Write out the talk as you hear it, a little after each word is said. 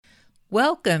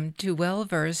Welcome to Well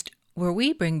Versed, where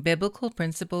we bring biblical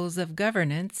principles of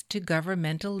governance to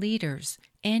governmental leaders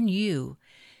and you.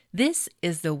 This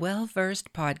is the Well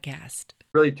Versed podcast.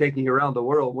 Really taking you around the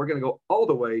world. We're going to go all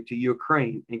the way to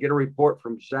Ukraine and get a report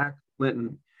from Zach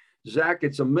Linton. Zach,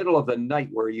 it's the middle of the night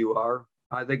where you are.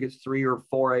 I think it's 3 or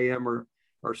 4 a.m.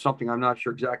 or something. I'm not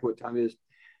sure exactly what time it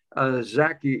is.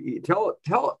 Zach, you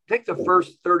take the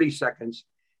first 30 seconds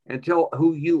and tell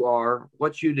who you are,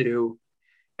 what you do,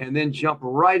 and then jump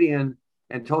right in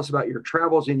and tell us about your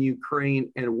travels in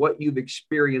Ukraine and what you've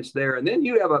experienced there. And then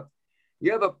you have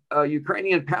a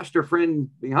Ukrainian pastor friend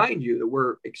behind you that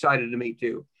we're excited to meet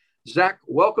too. Zach,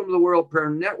 welcome to the World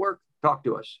Prayer Network. Talk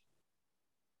to us.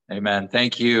 Amen.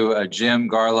 Thank you, Jim,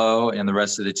 Garlow, and the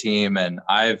rest of the team. And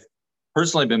I've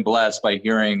personally been blessed by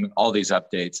hearing all these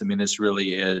updates. I mean, this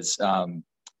really is a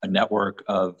network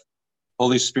of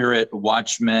Holy Spirit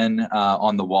watchmen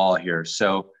on the wall here.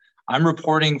 So I'm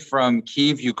reporting from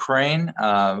Kyiv, Ukraine.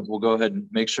 We'll go ahead and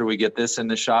make sure we get this in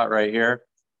the shot right here.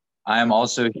 I am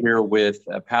also here with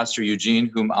Pastor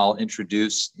Eugene, whom I'll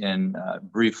introduce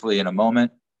briefly in a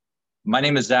moment. My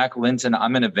name is Zach Linton.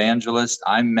 I'm an evangelist.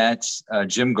 I met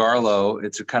Jim Garlow.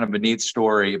 It's a kind of a neat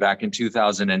story back in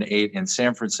 2008 in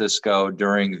San Francisco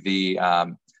during the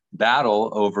battle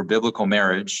over biblical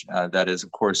marriage that is,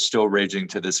 of course, still raging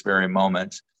to this very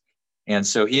moment. And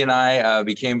so he and I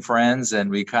became friends, and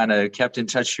we kind of kept in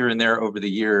touch here and there over the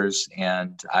years.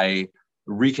 And I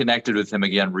reconnected with him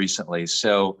again recently.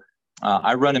 So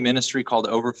I run a ministry called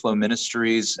Overflow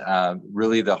Ministries.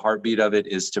 Really, the heartbeat of it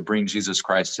is to bring Jesus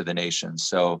Christ to the nations.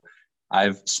 So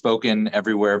I've spoken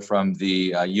everywhere from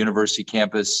the university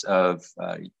campus of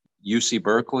UC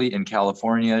Berkeley in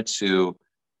California to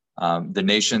the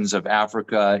nations of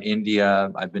Africa,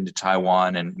 India. I've been to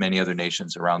Taiwan and many other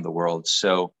nations around the world.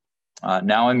 So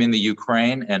now I'm in the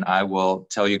Ukraine, and I will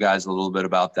tell you guys a little bit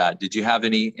about that. Did you have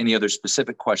any other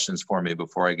specific questions for me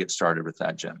before I get started with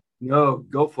that, Jim? No,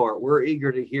 go for it. We're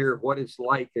eager to hear what it's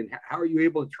like and how are you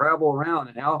able to travel around,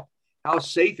 and how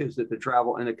safe is it to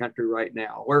travel in the country right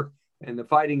now? And the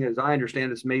fighting, as I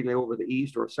understand, is mainly over the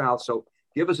east or south. So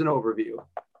give us an overview.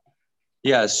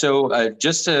 Yeah. So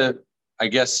just to, I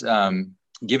guess,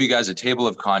 give you guys a table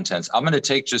of contents, I'm going to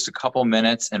take just a couple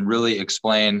minutes and really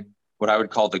explain what I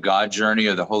would call the God journey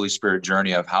or the Holy Spirit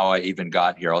journey of how I even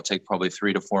got here. I'll take probably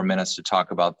 3 to 4 minutes to talk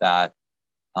about that.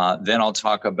 Then I'll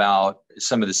talk about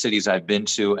some of the cities I've been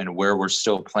to and where we're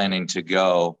still planning to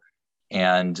go.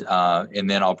 And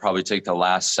then I'll probably take the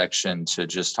last section to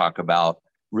just talk about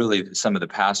really some of the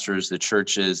pastors, the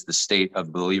churches, the state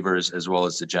of believers, as well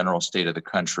as the general state of the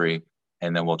country.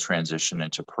 And then we'll transition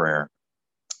into prayer.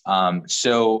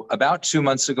 So about 2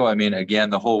 months ago, I mean,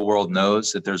 again, the whole world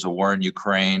knows that there's a war in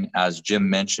Ukraine. As Jim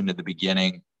mentioned at the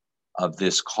beginning of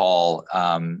this call,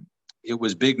 it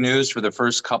was big news for the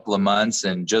first couple of months.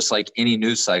 And just like any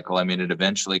news cycle, I mean, it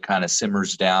eventually kind of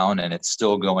simmers down and it's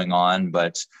still going on,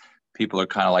 but people are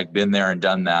kind of like been there and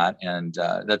done that. And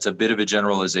that's a bit of a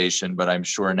generalization, but I'm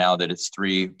sure now that it's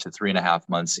 3 to 3.5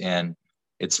 months in,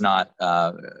 it's not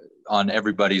on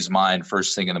everybody's mind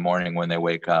first thing in the morning when they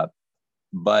wake up.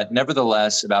 But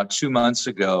nevertheless, about 2 months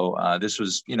ago, this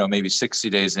was, maybe 60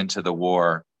 days into the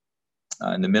war,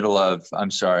 in the middle of,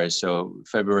 so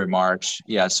February, March.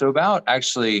 Yeah, so about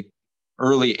actually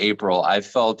early April, I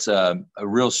felt a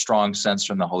real strong sense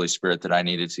from the Holy Spirit that I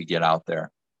needed to get out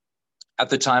there. At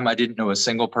the time, I didn't know a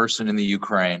single person in the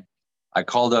Ukraine. I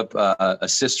called up a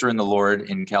sister in the Lord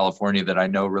in California that I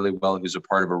know really well, who's a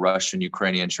part of a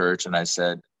Russian-Ukrainian church, and I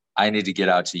said, I need to get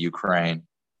out to Ukraine.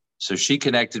 So she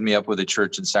connected me up with a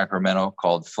church in Sacramento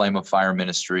called Flame of Fire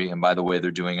Ministry. And by the way, they're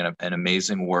doing an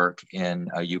amazing work in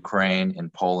Ukraine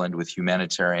and Poland with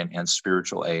humanitarian and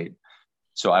spiritual aid.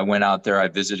 So I went out there, I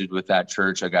visited with that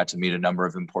church. I got to meet a number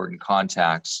of important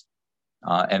contacts.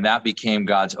 And that became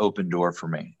God's open door for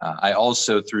me. I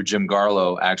also, through Jim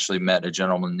Garlow, actually met a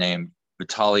gentleman named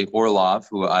Vitaly Orlov,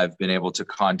 who I've been able to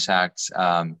contact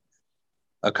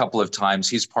a couple of times.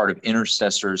 He's part of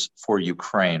Intercessors for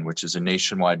Ukraine, which is a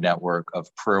nationwide network of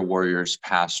prayer warriors,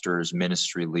 pastors,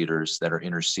 ministry leaders that are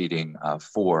interceding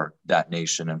for that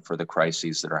nation and for the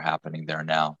crises that are happening there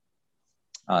now.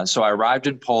 So I arrived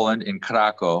in Poland, in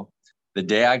Krakow. The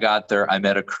day I got there, I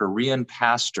met a Korean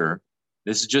pastor.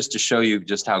 This is just to show you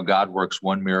just how God works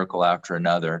one miracle after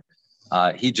another.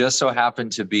 He just so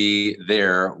happened to be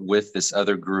there with this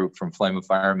other group from Flame of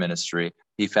Fire Ministry.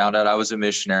 He found out I was a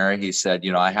missionary. He said,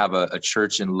 I have a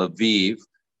church in Lviv,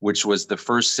 which was the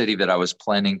first city that I was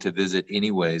planning to visit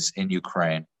anyways in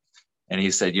Ukraine. And he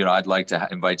said, I'd like to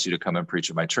invite you to come and preach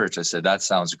at my church. I said, that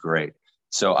sounds great.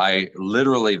 So I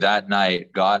literally that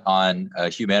night got on a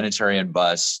humanitarian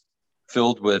bus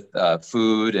filled with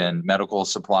food and medical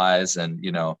supplies and,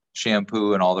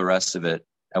 shampoo and all the rest of it.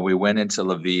 And we went into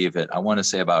Lviv at, I want to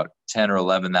say about 10 or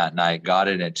 11 that night, got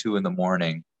in at 2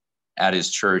 a.m. at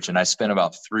his church. And I spent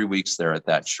about 3 weeks there at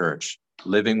that church,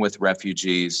 living with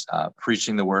refugees,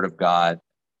 preaching the word of God.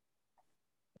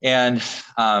 And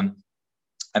I'm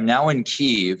now in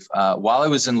Kyiv. While I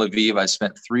was in Lviv, I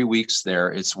spent 3 weeks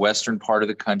there. It's western part of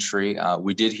the country.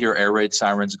 We did hear air raid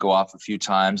sirens go off a few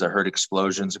times. I heard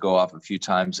explosions go off a few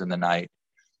times in the night.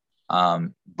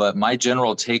 But my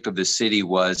general take of the city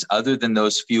was, other than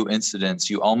those few incidents,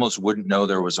 you almost wouldn't know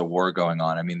there was a war going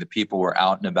on. I mean, the people were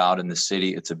out and about in the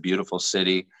city. It's a beautiful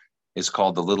city. It's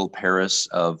called the Little Paris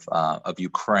of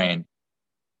Ukraine.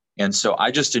 And so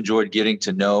I just enjoyed getting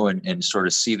to know and sort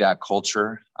of see that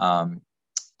culture.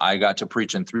 I got to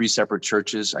preach in 3 separate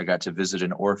churches. I got to visit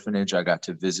an orphanage. I got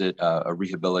to visit a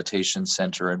rehabilitation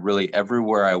center. And really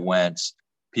everywhere I went,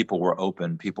 people were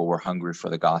open. People were hungry for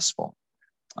the gospel.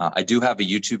 I do have a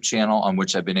YouTube channel on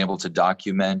which I've been able to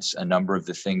document a number of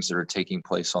the things that are taking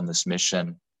place on this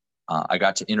mission. I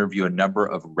got to interview a number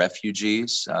of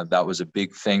refugees. That was a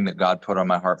big thing that God put on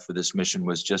my heart for this mission,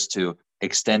 was just to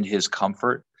extend his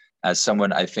comfort. As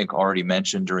someone I think already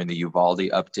mentioned during the Uvalde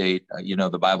update,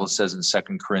 the Bible says in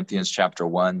 2 Corinthians chapter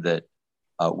 1 that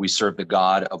we serve the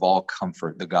God of all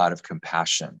comfort, the God of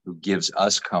compassion, who gives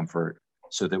us comfort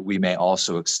so that we may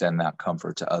also extend that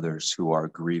comfort to others who are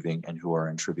grieving and who are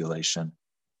in tribulation.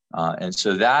 And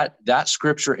so that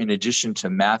scripture, in addition to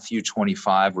Matthew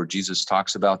 25, where Jesus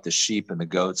talks about the sheep and the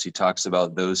goats, he talks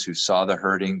about those who saw the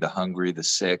hurting, the hungry, the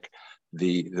sick,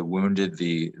 the wounded,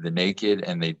 the naked,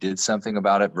 and they did something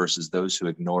about it, versus those who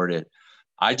ignored it.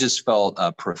 I just felt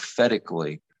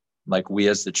prophetically like we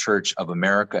as the Church of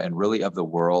America and really of the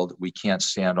world, we can't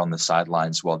stand on the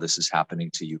sidelines while this is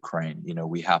happening to Ukraine.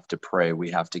 We have to pray.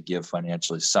 We have to give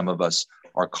financially. Some of us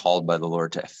are called by the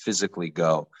Lord to physically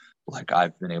go, like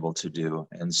I've been able to do.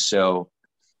 And so,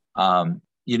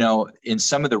 in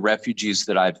some of the refugees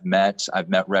that I've met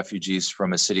refugees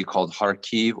from a city called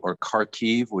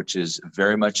Kharkiv, which is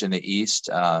very much in the east.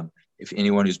 If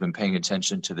anyone who's been paying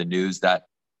attention to the news, that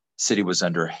city was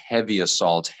under heavy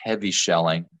assault, heavy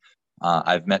shelling.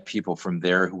 I've met people from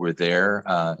there who were there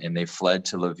and they fled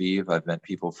to Lviv. I've met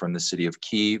people from the city of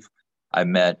Kyiv. I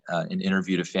met and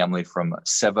interviewed a family from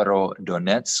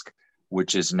Severodonetsk,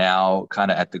 which is now kind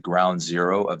of at the ground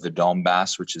zero of the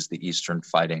Donbass, which is the eastern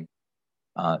fighting.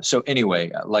 So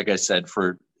anyway, like I said,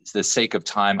 for the sake of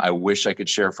time, I wish I could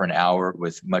share for an hour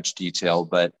with much detail,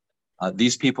 but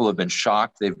these people have been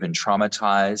shocked. They've been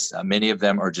traumatized. Many of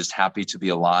them are just happy to be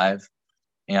alive.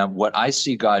 And what I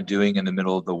see God doing in the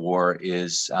middle of the war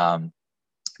is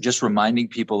just reminding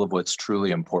people of what's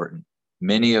truly important.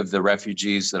 Many of the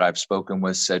refugees that I've spoken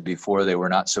with said before they were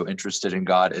not so interested in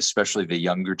God, especially the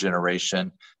younger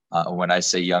generation. When I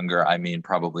say younger, I mean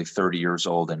probably 30 years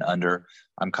old and under.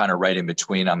 I'm kind of right in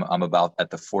between. I'm about at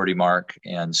the 40 mark.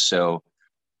 And so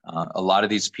a lot of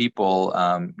these people,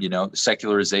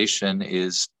 secularization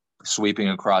is sweeping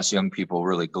across young people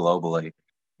really globally.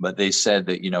 But they said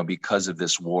that, because of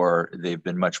this war, they've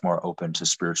been much more open to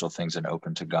spiritual things and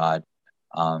open to God.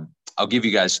 I'll give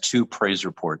you guys 2 praise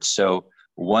reports. So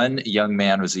one young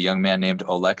man was a young man named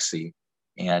Oleksiy,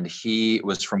 and he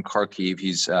was from Kharkiv.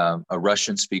 He's a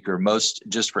Russian speaker.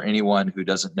 Just for anyone who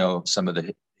doesn't know some of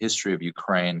the history of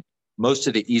Ukraine, most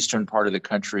of the eastern part of the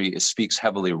country speaks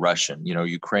heavily Russian.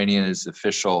 Ukrainian is the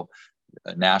official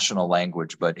national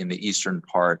language, but in the eastern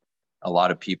part, a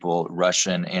lot of people,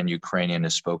 Russian and Ukrainian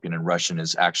is spoken, and Russian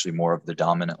is actually more of the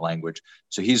dominant language.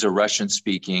 So he's a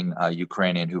Russian-speaking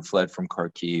Ukrainian who fled from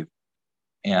Kharkiv.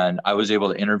 And I was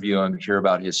able to interview him, hear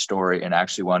about his story, and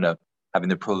actually wound up having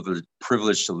the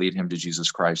privilege to lead him to Jesus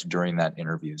Christ during that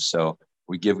interview. So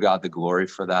we give God the glory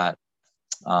for that.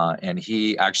 And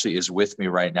he actually is with me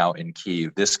right now in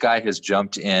Kyiv. This guy has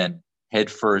jumped in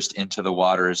headfirst into the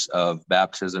waters of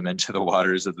baptism, into the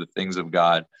waters of the things of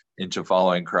God, into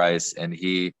following Christ. And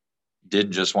he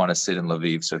didn't just want to sit in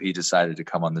Lviv. So he decided to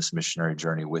come on this missionary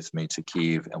journey with me to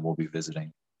Kyiv, and we'll be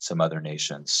visiting some other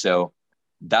nations. So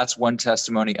that's one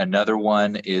testimony. Another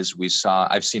one is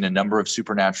I've seen a number of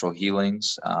supernatural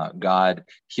healings. God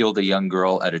healed a young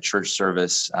girl at a church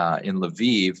service in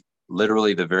Lviv,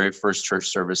 literally the very first church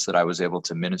service that I was able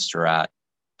to minister at.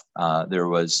 There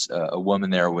was a woman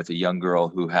there with a young girl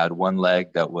who had one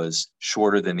leg that was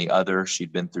shorter than the other.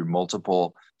 She'd been through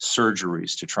multiple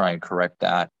surgeries to try and correct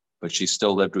that, but she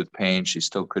still lived with pain. She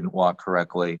still couldn't walk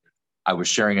correctly. I was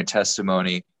sharing a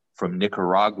testimony from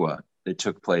Nicaragua that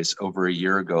took place over a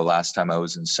year ago, last time I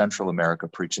was in Central America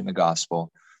preaching the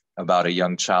gospel, about a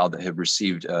young child that had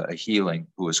received a healing,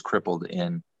 who was crippled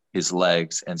in his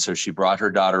legs. And so she brought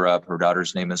her daughter up. Her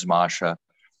daughter's name is Masha.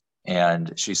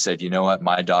 And she said, you know what?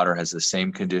 My daughter has the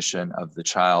same condition of the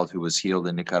child who was healed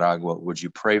in Nicaragua. Would you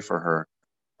pray for her?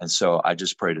 And so I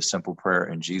just prayed a simple prayer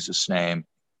in Jesus' name.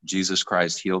 Jesus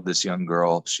Christ healed this young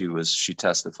girl. She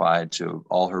testified to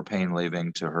all her pain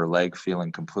leaving, to her leg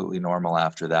feeling completely normal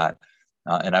after that.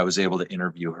 And I was able to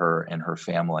interview her and her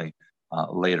family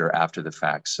later after the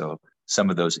fact. So some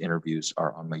of those interviews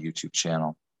are on my YouTube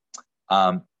channel.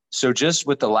 So just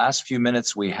with the last few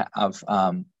minutes we have,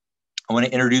 I want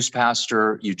to introduce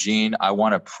Pastor Eugene. I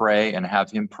want to pray and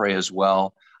have him pray as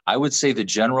well. I would say the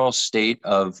general state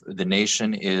of the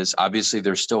nation is obviously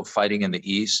they're still fighting in the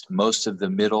east. Most of the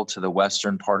middle to the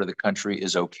western part of the country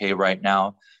is okay right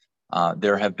now.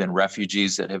 There have been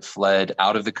refugees that have fled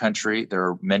out of the country. There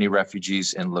are many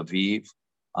refugees in Lviv.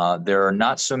 There are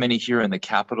not so many here in the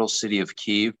capital city of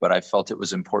Kyiv, but I felt it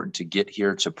was important to get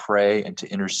here to pray and to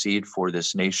intercede for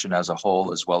this nation as a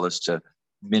whole, as well as to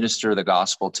minister the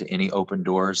gospel to any open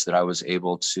doors that I was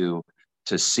able to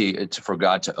see, for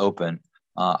God to open.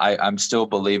 I'm still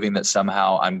believing that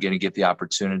somehow I'm going to get the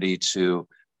opportunity to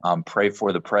pray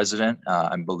for the president.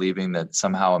 I'm believing that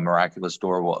somehow a miraculous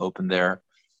door will open there.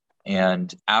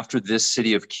 And after this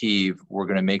city of Kyiv, we're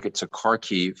going to make it to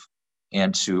Kharkiv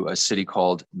and to a city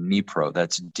called Dnipro.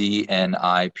 That's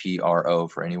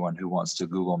Dnipro for anyone who wants to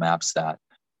Google Maps that.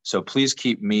 So please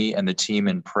keep me and the team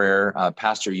in prayer.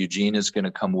 Pastor Eugene is going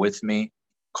to come with me.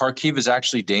 Kharkiv is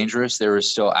actually dangerous. There is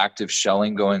still active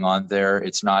shelling going on there.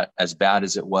 It's not as bad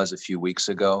as it was a few weeks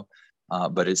ago,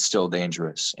 but it's still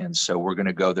dangerous. And so we're going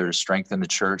to go there to strengthen the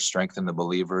church, strengthen the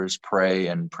believers, pray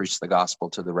and preach the gospel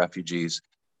to the refugees,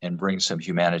 and bring some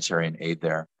humanitarian aid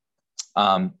there.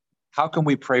 How can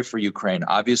we pray for Ukraine?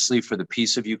 Obviously, for the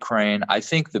peace of Ukraine. I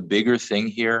think the bigger thing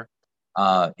here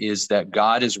is that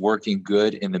God is working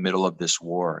good in the middle of this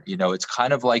war. You know, it's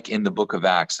kind of like in the book of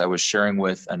Acts. I was sharing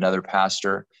with another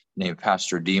pastor named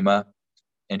Pastor Dima,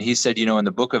 and he said, you know, in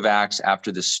the book of Acts,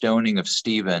 after the stoning of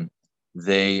Stephen,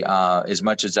 they, as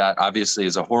much as that obviously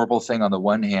is a horrible thing on the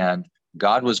one hand,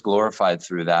 God was glorified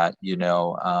through that, you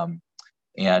know,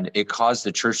 and it caused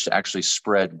the church to actually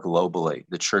spread globally.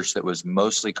 The church that was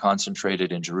mostly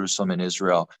concentrated in Jerusalem and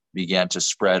Israel began to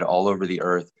spread all over the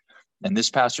earth. And this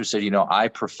pastor said, you know, I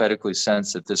prophetically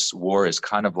sense that this war is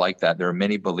kind of like that. There are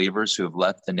many believers who have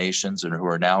left the nations and who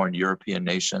are now in European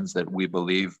nations that we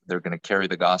believe they're going to carry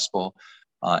the gospel.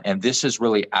 And this has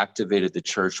really activated the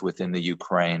church within the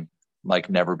Ukraine like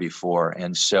never before.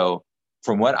 And so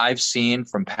from what I've seen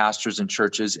from pastors and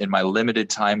churches in my limited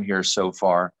time here so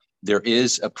far, there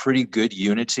is a pretty good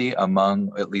unity among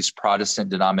at least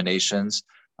Protestant denominations.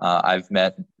 I've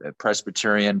met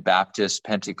Presbyterian, Baptist,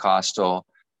 Pentecostal,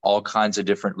 all kinds of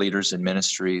different leaders and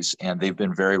ministries, and they've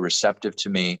been very receptive to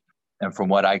me. And from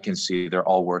what I can see, they're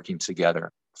all working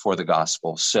together for the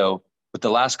gospel. So with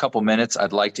the last couple minutes,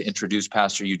 I'd like to introduce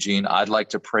Pastor Eugene. I'd like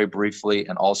to pray briefly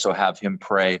and also have him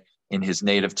pray in his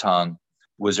native tongue.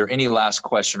 Was there any last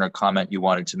question or comment you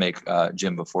wanted to make,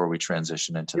 Jim, before we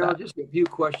transition into that? Just a few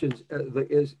questions.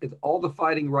 Is all the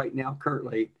fighting right now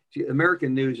currently,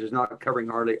 American news is not covering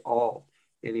hardly all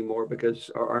anymore because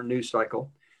our news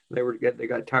cycle, they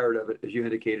got tired of it, as you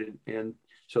indicated, and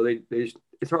so it's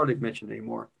hardly mentioned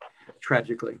anymore.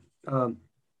 Tragically,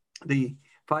 the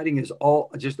fighting is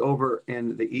all just over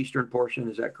in the eastern portion.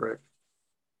 Is that correct?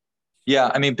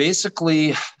 Yeah, I mean,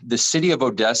 basically, the city of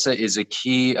Odessa is a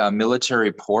key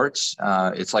military port.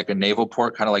 It's like a naval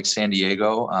port, kind of like San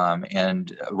Diego,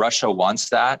 and Russia wants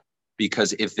that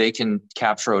because if they can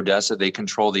capture Odessa, they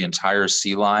control the entire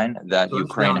sea line that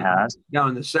Ukraine has. Down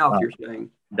in the south, you're saying?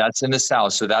 That's in the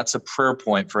south. So that's a prayer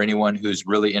point for anyone who's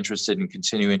really interested in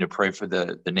continuing to pray for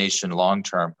the nation long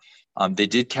term. They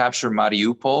did capture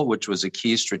Mariupol, which was a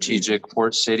key strategic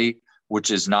port city,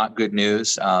 which is not good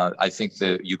news. I think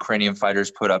the Ukrainian fighters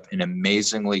put up an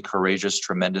amazingly courageous,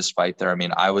 tremendous fight there. I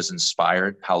mean, I was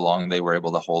inspired how long they were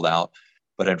able to hold out.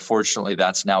 But unfortunately,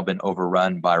 that's now been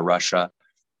overrun by Russia.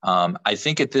 I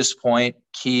think at this point,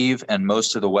 Kyiv and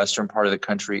most of the western part of the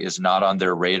country is not on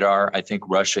their radar. I think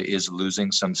Russia is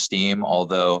losing some steam,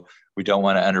 although we don't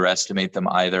want to underestimate them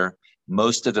either.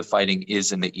 Most of the fighting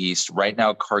is in the east. Right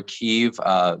now, Kharkiv,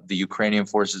 the Ukrainian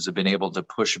forces have been able to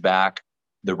push back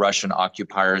the Russian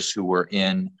occupiers who were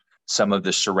in some of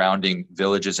the surrounding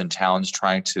villages and towns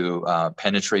trying to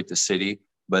penetrate the city.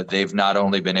 But they've not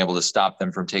only been able to stop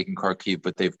them from taking Kharkiv,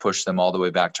 but they've pushed them all the way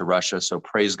back to Russia. So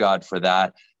praise God for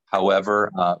that. However,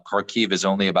 Kharkiv is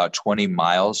only about 20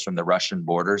 miles from the Russian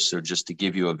border. So just to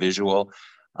give you a visual,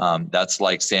 that's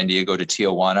like San Diego to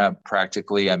Tijuana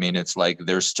practically. I mean, it's like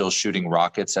they're still shooting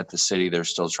rockets at the city. They're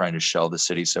still trying to shell the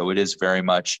city. So it is very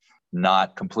much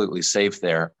not completely safe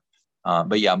there.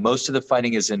 But yeah, most of the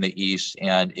fighting is in the east,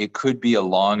 and it could be a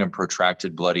long and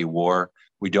protracted bloody war.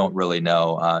 We don't really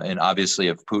know. And obviously,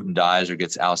 if Putin dies or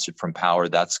gets ousted from power,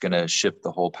 that's going to shift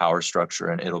the whole power structure,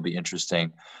 and it'll be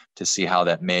interesting to see how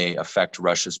that may affect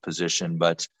Russia's position.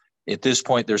 But at this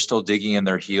point, they're still digging in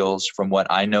their heels. From what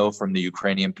I know from the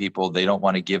Ukrainian people, they don't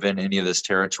want to give in any of this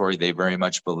territory. They very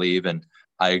much believe, and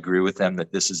I agree with them,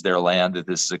 that this is their land, that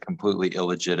this is a completely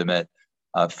illegitimate,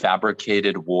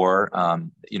 fabricated war.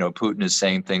 Putin is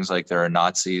saying things like there are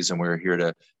Nazis and we're here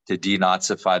to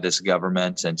denazify this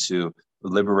government and to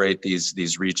liberate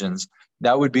these regions.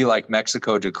 That would be like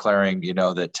Mexico declaring,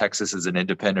 that Texas is an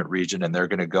independent region and they're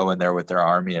going to go in there with their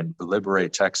army and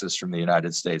liberate Texas from the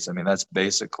United States. I mean, that's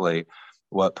basically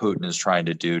what Putin is trying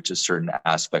to do to certain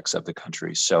aspects of the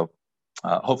country. So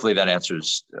hopefully that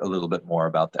answers a little bit more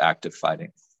about the active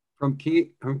fighting. From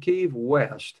Kyiv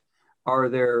West, are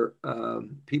there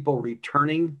people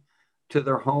returning to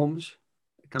their homes,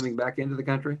 coming back into the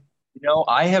country?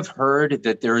 I have heard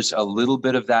that there's a little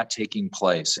bit of that taking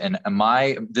place. And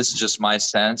this is just my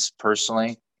sense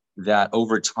personally, that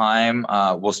over time,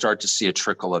 we'll start to see a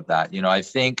trickle of that. I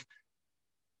think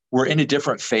we're in a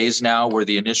different phase now where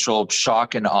the initial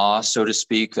shock and awe, so to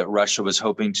speak, that Russia was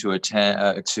hoping to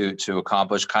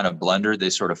accomplish kind of blundered. They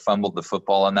sort of fumbled the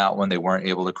football on that one. They weren't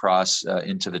able to cross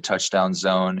into the touchdown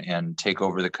zone and take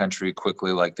over the country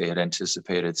quickly like they had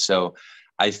anticipated. So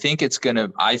I think it's going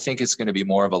to be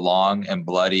more of a long and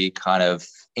bloody kind of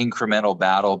incremental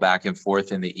battle back and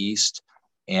forth in the East.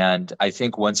 And I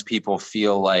think once people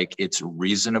feel like it's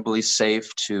reasonably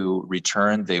safe to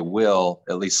return, they will,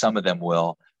 at least some of them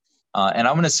will. And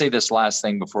I'm going to say this last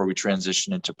thing before we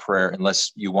transition into prayer,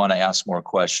 unless you want to ask more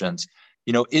questions.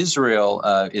 Israel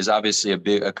is obviously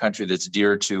a country that's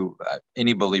dear to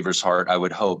any believer's heart, I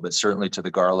would hope, but certainly to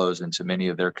the Garlows and to many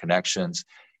of their connections.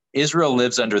 Israel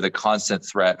lives under the constant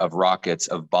threat of rockets,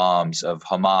 of bombs, of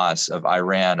Hamas, of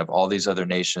Iran, of all these other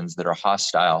nations that are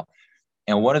hostile.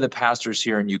 And one of the pastors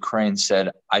here in Ukraine said,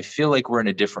 I feel like we're in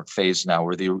a different phase now,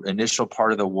 where the initial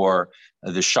part of the war,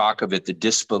 the shock of it, the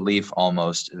disbelief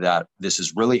almost that this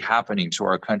is really happening to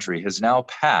our country has now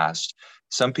passed.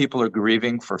 Some people are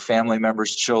grieving for family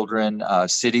members, children,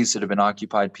 cities that have been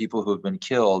occupied, people who have been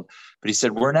killed. But he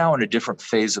said, we're now in a different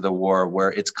phase of the war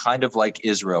where it's kind of like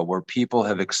Israel, where people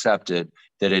have accepted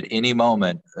that at any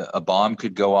moment a bomb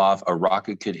could go off, a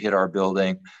rocket could hit our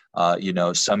building,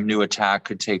 some new attack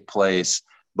could take place.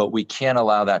 But we can't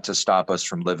allow that to stop us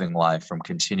from living life, from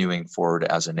continuing forward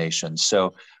as a nation.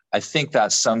 So I think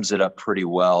that sums it up pretty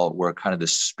well, where kind of the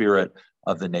spirit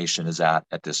of the nation is at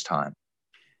this time.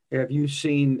 Have you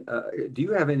seen, do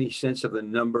you have any sense of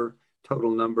the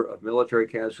total number of military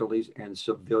casualties and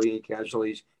civilian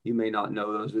casualties? You may not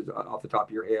know those off the top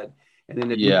of your head. And then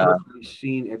have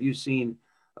you seen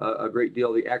a great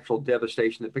deal of the actual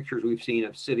devastation, the pictures we've seen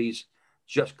of cities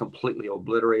just completely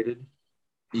obliterated?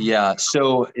 Yeah,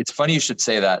 so it's funny you should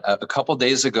say that. A couple of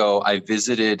days ago, I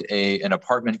visited an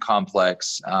apartment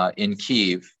complex in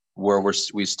Kyiv, where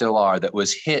we still are, that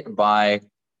was hit by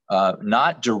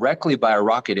not directly by a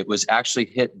rocket. It was actually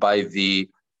hit by the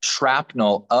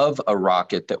shrapnel of a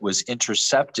rocket that was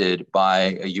intercepted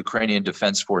by a Ukrainian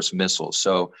Defense Force missile.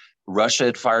 So Russia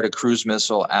had fired a cruise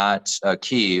missile at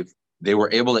Kyiv. They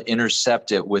were able to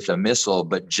intercept it with a missile,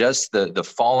 but just the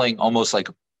falling, almost like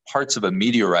parts of a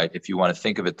meteorite, if you want to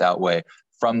think of it that way,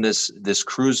 from this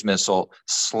cruise missile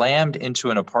slammed into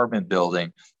an apartment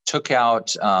building, took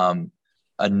out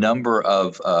a number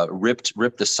of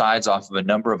ripped the sides off of a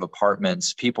number of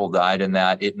apartments. People died in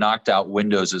that. It knocked out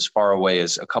windows as far away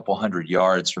as a couple hundred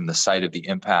yards from the site of the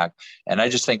impact. And I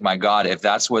just think, my God, if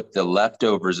that's what the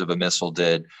leftovers of a missile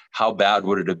did, how bad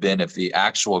would it have been if the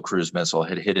actual cruise missile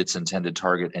had hit its intended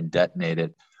target and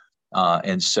detonated?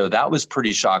 And so that was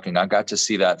pretty shocking. I got to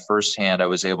see that firsthand. I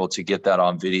was able to get that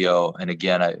on video. And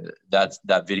again,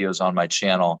 that video is on my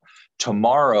channel.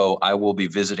 Tomorrow, I will be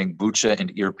visiting Bucha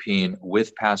and Irpin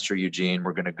with Pastor Eugene.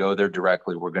 We're going to go there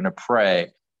directly. We're going to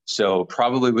pray. So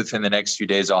probably within the next few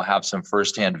days, I'll have some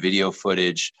firsthand video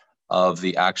footage of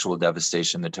the actual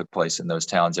devastation that took place in those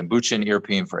towns. And Bucha and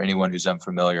Irpin, for anyone who's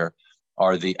unfamiliar,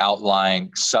 are the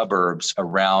outlying suburbs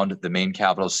around the main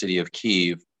capital city of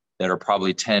Kyiv that are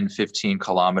probably 10, 15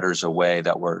 kilometers away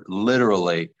that were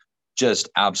literally just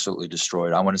absolutely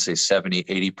destroyed. I want to say 70,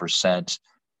 80%.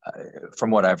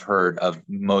 From what I've heard of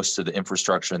most of the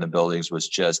infrastructure in the buildings was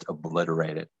just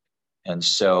obliterated. And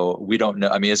so we don't know.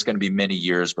 I mean, it's going to be many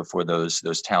years before those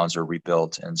towns are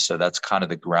rebuilt. And so that's kind of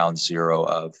the ground zero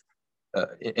of,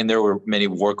 and there were many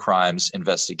war crimes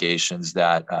investigations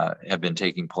that have been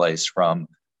taking place from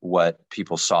what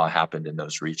people saw happened in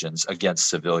those regions against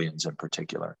civilians in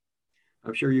particular.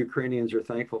 I'm sure Ukrainians are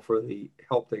thankful for the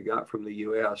help they got from the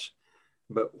U.S.,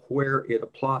 but where it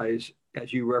applies,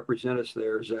 as you represent us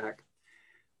there, Zach,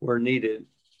 where needed,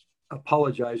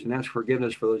 apologize and ask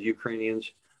forgiveness for those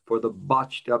Ukrainians for the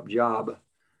botched up job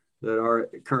that our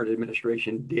current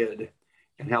administration did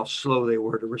and how slow they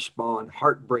were to respond,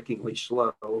 heartbreakingly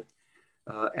slow,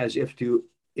 as if to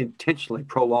intentionally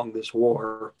prolong this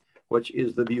war, which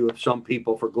is the view of some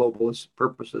people for globalist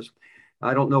purposes.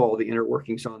 I don't know all the inner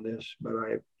workings on this, but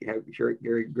I have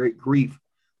very great grief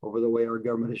over the way our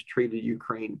government has treated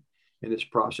Ukraine in this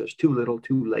process. Too little,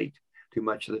 too late, too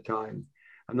much of the time.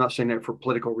 I'm not saying that for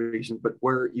political reasons, but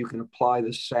where you can apply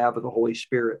the salve of the Holy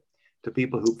Spirit to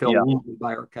people who felt wounded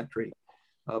by our country,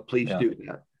 please do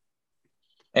that.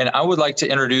 And I would like to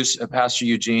introduce Pastor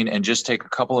Eugene and just take a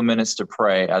couple of minutes to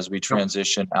pray as we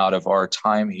transition out of our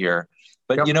time here.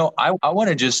 But, you know, I want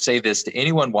to just say this to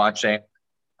anyone watching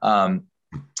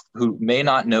who may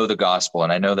not know the gospel.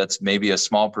 And I know that's maybe a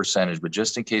small percentage, but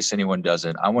just in case anyone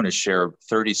doesn't, I want to share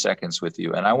 30 seconds with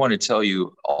you. And I want to tell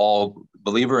you all,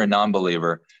 believer and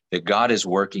non-believer, that God is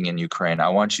working in Ukraine. I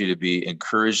want you to be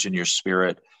encouraged in your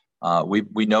spirit.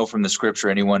 We know from the scripture,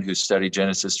 anyone who's studied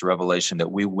Genesis to Revelation,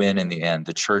 that we win in the end.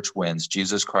 The church wins.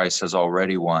 Jesus Christ has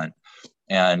already won.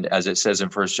 And as it says in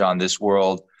 1 John, this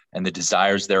world and the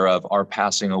desires thereof are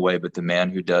passing away, but the man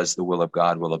who does the will of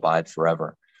God will abide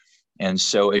forever. And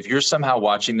so if you're somehow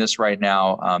watching this right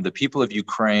now, the people of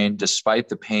Ukraine, despite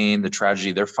the pain, the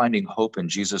tragedy, they're finding hope in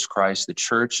Jesus Christ. The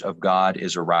church of God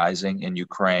is arising in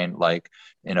Ukraine, like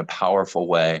in a powerful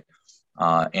way.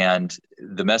 And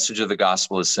the message of the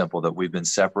gospel is simple, that we've been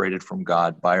separated from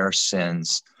God by our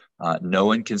sins. No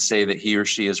one can say that he or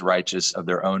she is righteous of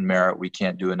their own merit. We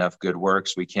can't do enough good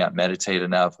works. We can't meditate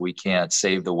enough. We can't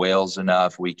save the whales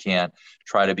enough. We can't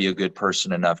try to be a good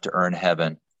person enough to earn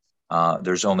heaven.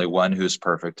 There's only one who's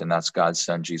perfect, and that's God's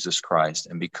son, Jesus Christ.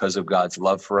 And because of God's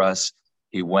love for us,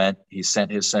 he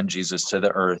sent his son, Jesus, to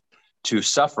the earth to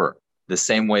suffer the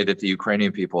same way that the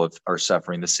Ukrainian people are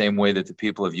suffering, the same way that the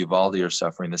people of Uvalde are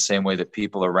suffering, the same way that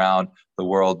people around the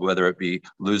world, whether it be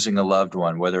losing a loved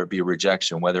one, whether it be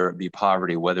rejection, whether it be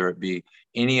poverty, whether it be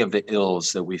any of the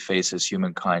ills that we face as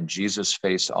humankind, Jesus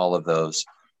faced all of those.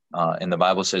 And the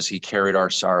Bible says he carried our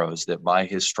sorrows, that by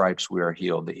his stripes we are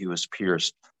healed, that he was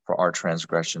pierced for our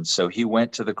transgressions. So he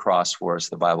went to the cross for us,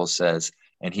 the Bible says,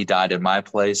 and he died in my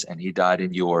place and he died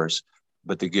in yours.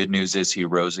 But the good news is he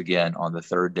rose again on the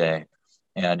third day.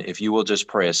 And if you will just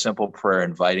pray a simple prayer,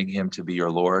 inviting him to be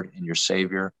your Lord and your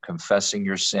Savior, confessing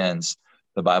your sins,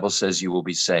 the Bible says you will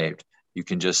be saved. You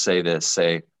can just say this,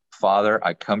 say, Father,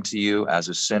 I come to you as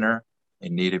a sinner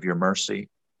in need of your mercy.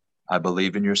 I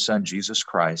believe in your son, Jesus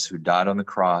Christ, who died on the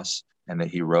cross and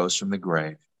that he rose from the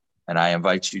grave. And I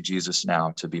invite you, Jesus,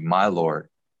 now to be my Lord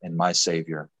and my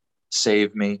Savior.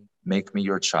 Save me, make me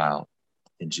your child.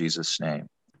 In Jesus' name,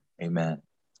 amen.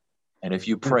 And if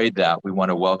you prayed that, we want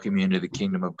to welcome you into the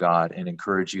kingdom of God and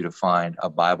encourage you to find a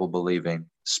Bible-believing,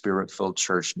 Spirit-filled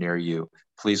church near you.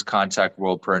 Please contact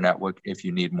World Prayer Network if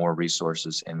you need more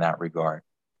resources in that regard.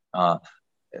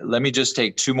 Let me just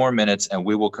take 2 more minutes and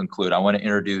we will conclude. I want to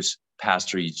introduce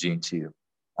Pastor Eugene to you.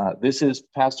 This is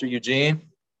Pastor Eugene.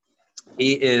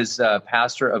 He is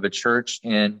pastor of a church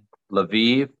in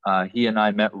Lviv. He and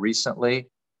I met recently.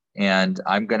 And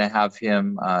I'm going to have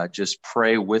him just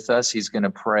pray with us. He's going to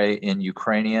pray in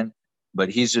Ukrainian, but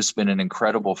he's just been an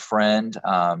incredible friend.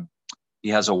 He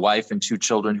has a wife and 2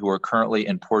 children who are currently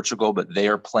in Portugal, but they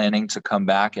are planning to come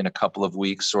back in a couple of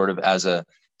weeks, sort of as a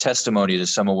testimony to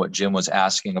some of what Jim was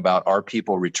asking about. Are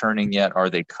people returning yet? Are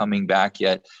they coming back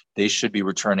yet? They should be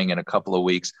returning in a couple of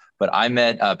weeks. But I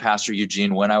met Pastor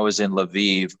Eugene when I was in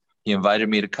Lviv. He invited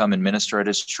me to come and minister at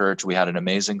his church. We had an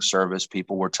amazing service.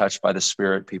 People were touched by the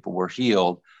Spirit. People were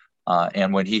healed.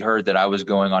 And when he heard that I was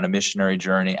going on a missionary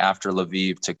journey after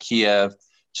Lviv to Kiev,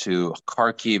 to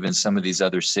Kharkiv, and some of these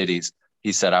other cities,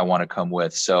 he said, I want to come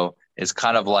with. So it's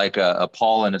kind of like a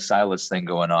Paul and a Silas thing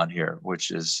going on here,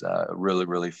 which is really,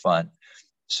 really fun.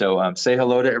 So say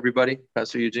hello to everybody,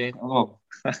 Pastor Eugene. Hello.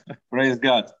 Praise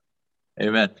God.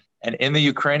 Amen. And in the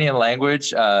Ukrainian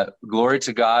language, glory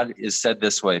to God is said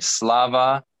this way: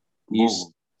 Slava,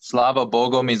 Slava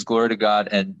Bogu means glory to God,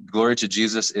 and glory to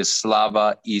Jesus is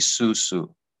Slava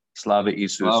Isusu. Slava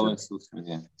Isusu.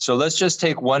 Yeah. So let's just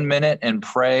take 1 minute and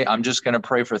pray. I'm just going to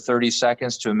pray for 30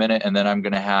 seconds to a minute, and then I'm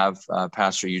going to have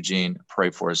Pastor Eugene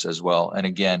pray for us as well. And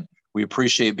again, we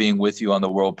appreciate being with you on the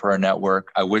World Prayer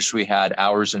Network. I wish we had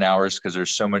hours and hours because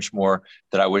there's so much more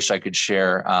that I wish I could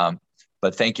share.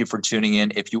 But thank you for tuning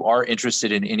in. If you are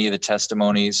interested in any of the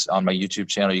testimonies on my YouTube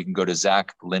channel, you can go to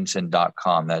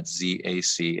ZachLinton.com. That's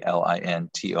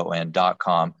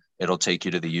ZACLINTON.com. It'll take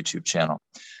you to the YouTube channel.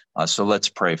 So let's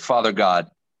pray. Father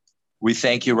God, we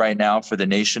thank you right now for the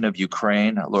nation of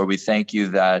Ukraine. Lord, we thank you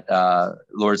that,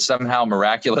 Lord, somehow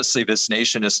miraculously this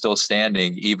nation is still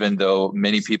standing, even though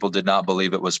many people did not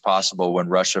believe it was possible when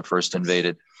Russia first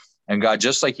invaded. And God,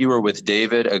 just like you were with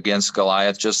David against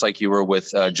Goliath, just like you were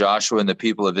with Joshua and the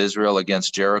people of Israel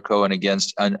against Jericho and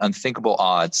against unthinkable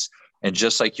odds, and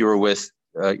just like you were with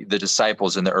the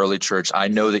disciples in the early church, I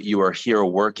know that you are here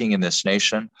working in this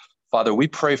nation. Father, we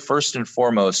pray first and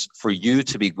foremost for you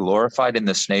to be glorified in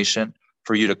this nation,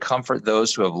 for you to comfort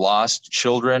those who have lost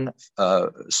children,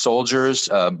 soldiers,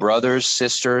 brothers,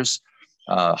 sisters,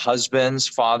 husbands,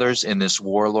 fathers in this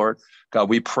war, Lord. God,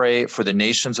 we pray for the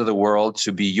nations of the world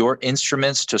to be your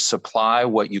instruments to supply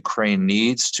what Ukraine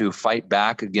needs to fight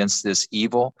back against this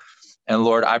evil. And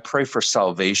Lord, I pray for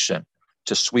salvation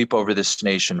to sweep over this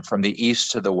nation from the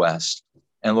east to the west.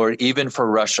 And Lord, even for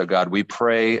Russia, God, we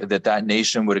pray that that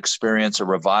nation would experience a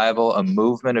revival, a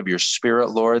movement of your spirit,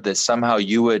 Lord, that somehow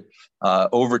you would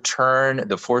overturn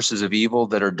the forces of evil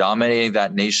that are dominating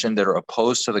that nation, that are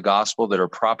opposed to the gospel, that are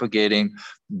propagating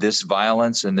this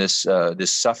violence and this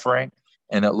suffering.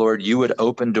 And that, Lord, you would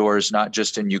open doors, not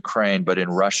just in Ukraine, but in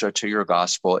Russia to your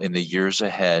gospel in the years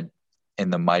ahead. In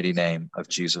the mighty name of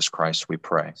Jesus Christ, we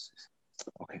pray.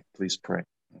 Okay, please pray.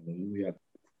 Алілуя.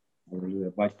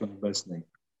 Алілуя. Батько Небесний,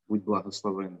 будь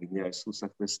благословен в ім'я Ісуса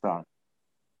Христа.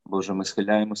 Боже, ми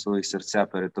схиляємо свої серця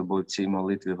перед Тобою в цій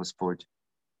молитві, Господь.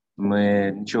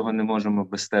 Ми нічого не можемо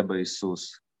без Тебе,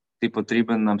 Ісус. Ти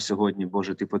потрібен нам сьогодні,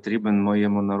 Боже, Ти потрібен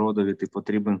моєму народові, Ти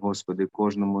потрібен, Господи,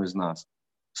 кожному із нас.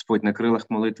 Господь, на крилах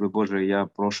молитви, Боже, я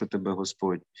прошу Тебе,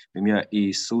 Господь, в ім'я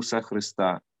Ісуса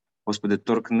Христа. Господи,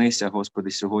 торкнися,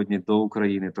 Господи, сьогодні до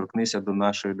України, торкнися до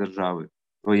нашої держави,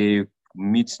 Твоєю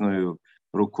міцною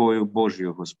рукою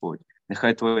Божою, Господь.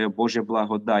 Нехай Твоя Божа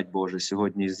благодать, Боже,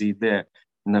 сьогодні зійде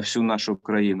на всю нашу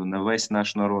країну, на весь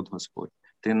наш народ, Господь.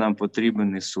 Ти нам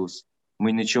потрібен, Ісус.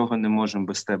 Ми нічого не можемо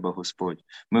без Тебе, Господь.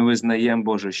 Ми визнаємо,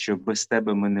 Боже, що без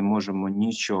Тебе ми не можемо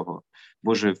нічого.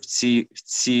 Боже, в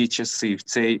ці часи, в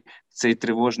цей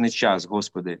тривожний час,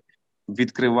 Господи,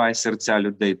 відкривай серця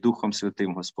людей Духом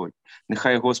Святим, Господь.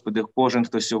 Нехай, Господи, кожен,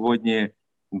 хто сьогодні,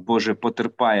 Боже,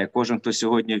 потерпає, кожен, хто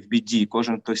сьогодні в біді,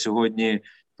 кожен, хто сьогодні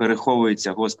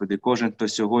переховується, Господи, кожен, хто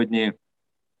сьогодні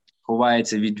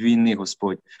ховається від війни,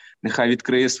 Господь. Нехай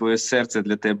відкриє своє серце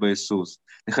для Тебе, Ісус.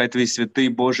 Нехай Твій Святий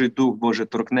Божий Дух, Боже,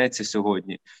 торкнеться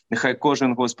сьогодні. Нехай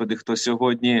кожен, Господи, хто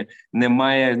сьогодні не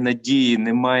має надії,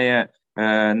 не має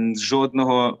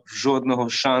жодного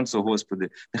шансу, Господи.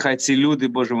 Нехай ці люди,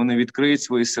 Боже, вони відкриють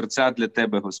свої серця для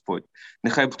Тебе, Господь.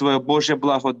 Нехай Твоя Божа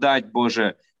благодать,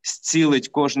 Боже, зцілить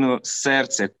кожне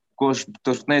серце,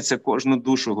 торкнеться кожну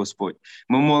душу, Господь.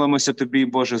 Ми молимося Тобі,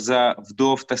 Боже, за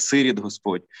вдов та сиріт,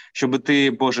 Господь, щоб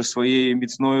Ти, Боже, своєю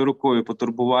міцною рукою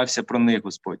потурбувався про них,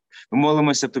 Господь. Ми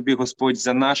молимося Тобі, Господь,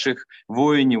 за наших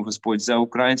воїнів, Господь, за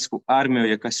українську армію,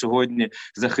 яка сьогодні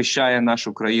захищає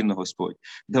нашу країну, Господь.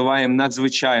 Давай їм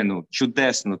надзвичайну,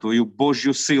 чудесну Твою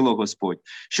Божю силу, Господь,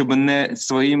 щоб не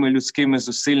своїми людськими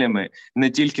зусиллями, не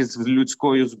тільки з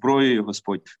людською зброєю,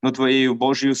 Господь, но Твоєю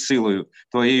Божою силою,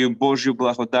 Твоєю Божою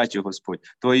благодаттю, Господь,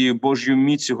 Твоєю Божою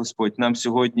міцю, Господь, нам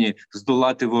сьогодні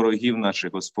здолати ворогів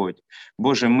наших, Господь.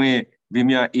 Боже, ми в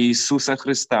ім'я Ісуса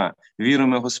Христа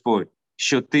віримо, Господь,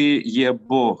 що Ти є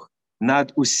Бог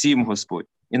над усім, Господь.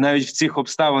 І навіть в цих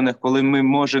обставинах, коли ми,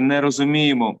 може, не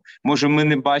розуміємо, може, ми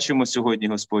не бачимо сьогодні,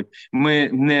 Господь, ми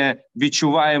не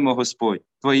відчуваємо, Господь,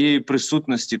 Твоєї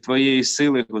присутності, Твоєї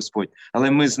сили, Господь,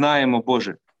 але ми знаємо,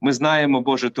 Боже, ми знаємо,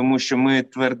 Боже, тому що ми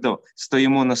твердо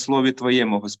стоїмо на слові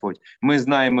Твоєму, Господь. Ми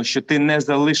знаємо, що Ти не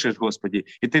залишиш, Господі,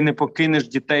 і Ти не покинеш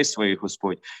дітей своїх,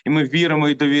 Господь. І ми віримо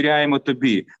і довіряємо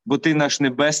Тобі, бо Ти наш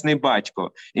небесний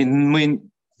Батько. І ми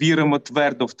віримо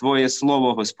твердо в Твоє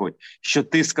Слово, Господь, що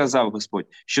Ти сказав, Господь,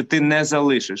 що Ти не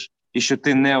залишиш і що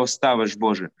Ти не оставиш,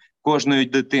 Боже, кожної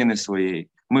дитини своєї.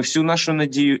 Ми всю нашу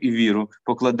надію і віру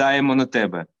покладаємо на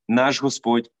Тебе, наш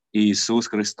Господь Ісус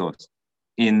Христос.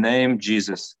 In name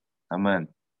Jesus. Amen.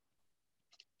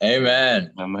 Amen.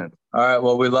 Amen. All right.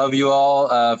 Well, we love you all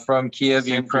from Kiev,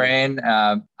 Ukraine.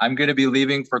 I'm going to be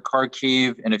leaving for Kharkiv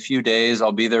in a few days.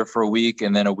 I'll be there for a week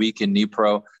and then a week in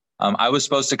Dnipro. I was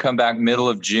supposed to come back middle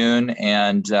of June,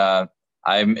 and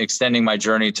I'm extending my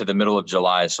journey to the middle of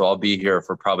July. So I'll be here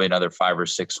for probably another 5 or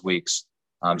 6 weeks.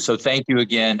 So thank you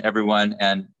again, everyone,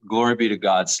 and glory be to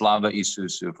God. Slava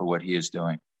Isusu for what he is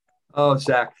doing. Oh,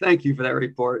 Zach, thank you for that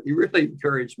report. You really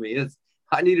encouraged me.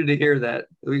 I needed to hear that.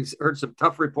 We heard some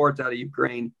tough reports out of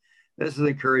Ukraine. This is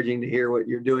encouraging to hear what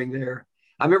you're doing there.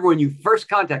 I remember when you first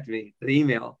contacted me, the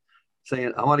email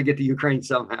saying, I want to get to Ukraine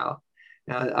somehow.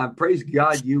 I praise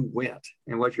God you went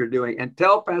and what you're doing. And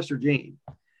tell Pastor Gene,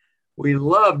 we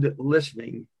loved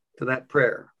listening to that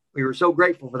prayer. We were so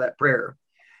grateful for that prayer.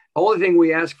 The only thing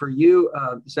we ask for you,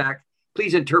 Zach,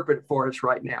 please interpret it for us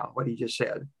right now, what he just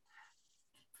said.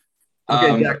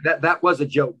 Okay, Zach, that was a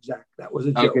joke, Zach. That was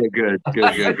a joke. Okay, good.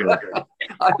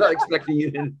 I'm not expecting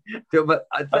you to, but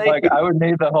I think I would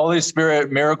need the Holy Spirit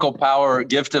miracle power,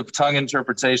 gift of tongue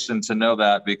interpretation to know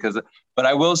that, but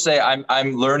I will say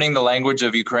I'm learning the language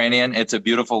of Ukrainian. It's a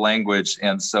beautiful language.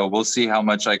 And so we'll see how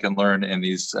much I can learn in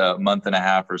these month and a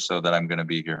half or so that I'm going to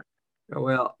be here.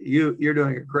 Well, you're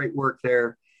doing a great work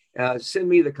there. Send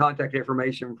me the contact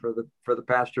information for the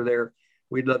pastor there.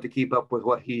 We'd love to keep up with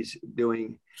what he's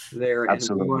doing there.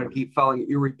 Absolutely. And we want to keep following it.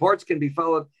 Your reports can be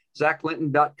followed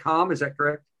ZachLinton.com. Is that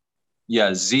correct?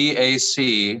 Yeah,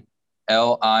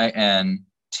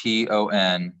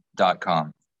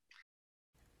 ZachLinton.com.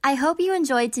 I hope you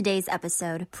enjoyed today's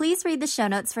episode. Please read the show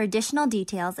notes for additional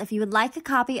details if you would like a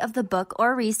copy of the book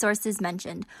or resources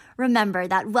mentioned. Remember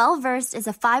that Well-Versed is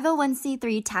a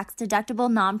 501c3 tax-deductible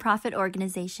nonprofit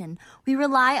organization. We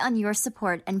rely on your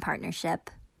support and partnership.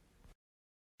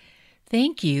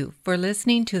 Thank you for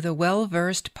listening to the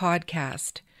Well-Versed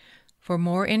podcast. For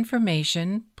more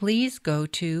information, please go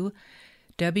to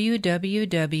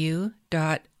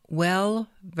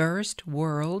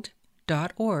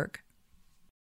www.wellversedworld.org.